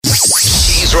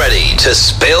to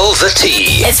spill the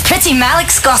tea. It's Priti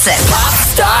Malik's Gossip. Pop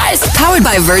Stars. Powered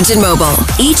by Virgin Mobile.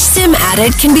 Each SIM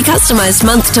added can be customized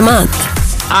month to month.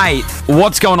 Hey,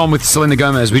 what's going on with Selena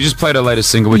Gomez? We just played her latest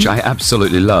single, which I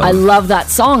absolutely love. I love that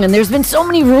song, and there's been so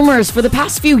many rumors for the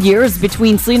past few years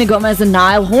between Selena Gomez and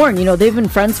Nial Horan. You know, they've been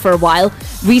friends for a while.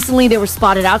 Recently, they were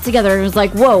spotted out together, and it was like,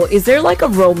 whoa, is there like a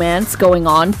romance going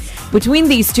on between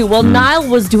these two? Well, Nial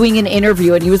was doing an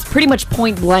interview, and he was pretty much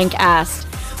point blank asked,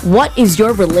 what is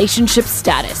your relationship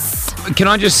status? Can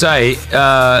I just say,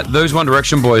 those One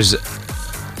Direction boys...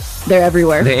 They're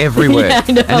everywhere. They're everywhere. Yeah,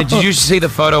 I know. And did you see the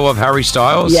photo of Harry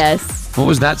Styles? Yes. What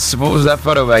was that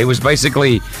photo of? He was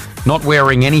basically not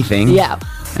wearing anything. Yeah.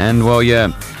 And, well, yeah.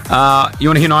 You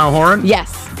want to hear Niall Horan?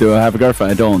 Yes. Do I have a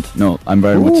girlfriend? I don't. No, I'm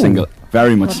very much single.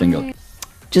 Very much single.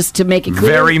 Just to make it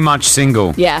clear. Very much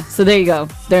single. Yeah, so there you go.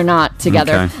 They're not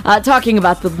together. Okay. Talking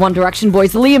about the One Direction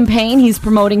boys, Liam Payne, he's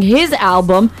promoting his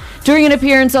album during an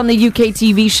appearance on the UK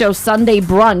TV show Sunday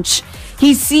Brunch.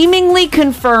 He seemingly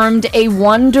confirmed a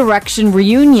One Direction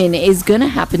reunion is going to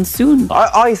happen soon.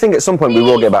 I think at some point we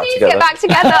will get back together. Get back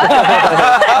together.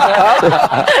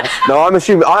 No, I'm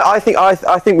assuming. I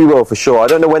think we will for sure. I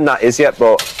don't know when that is yet,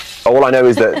 but all I know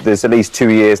is that there's at least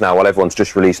 2 years now while everyone's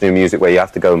just released new music where you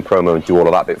have to go and promo and do all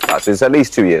of that bit for that. So it's at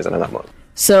least 2 years, I know that much.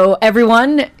 So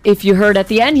everyone, if you heard at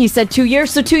the end, he said 2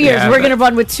 years. So 2 years. Yeah, We're going to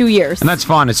run with 2 years. And that's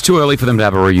fine. It's too early for them to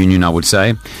have a reunion, I would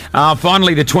say.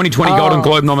 Finally, the 2020 Golden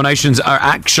Globe nominations are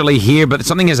actually here, but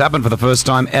something has happened for the first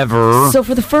time ever. So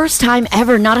for the first time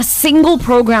ever, not a single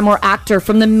program or actor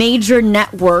from the major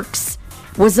networks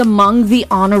was among the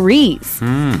honorees,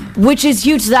 which is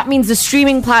huge. So that means the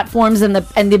streaming platforms and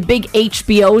the big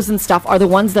HBOs and stuff are the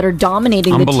ones that are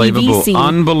dominating the TV scene.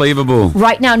 Unbelievable.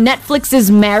 Right now, Netflix's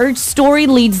Marriage Story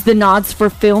leads the nods for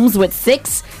films with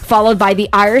 6, followed by The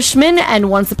Irishman and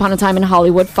Once Upon a Time in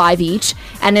Hollywood, 5 each.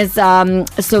 And is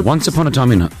so Once Upon a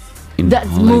Time in that's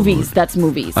Hollywood. movies. That's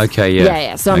movies. Okay, yeah.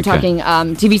 Yeah. So I'm talking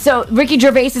TV. So Ricky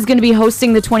Gervais is going to be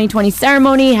hosting the 2020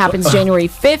 ceremony. It happens January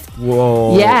 5th.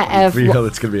 Whoa. Yeah. It's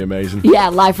going to be amazing. Yeah,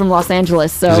 live from Los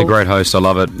Angeles. So He's a great host. I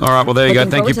love it. All right, well, there you go.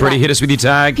 Looking Thank you, forward to Priti. that. Hit us with your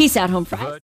tag. Peace out, home fries.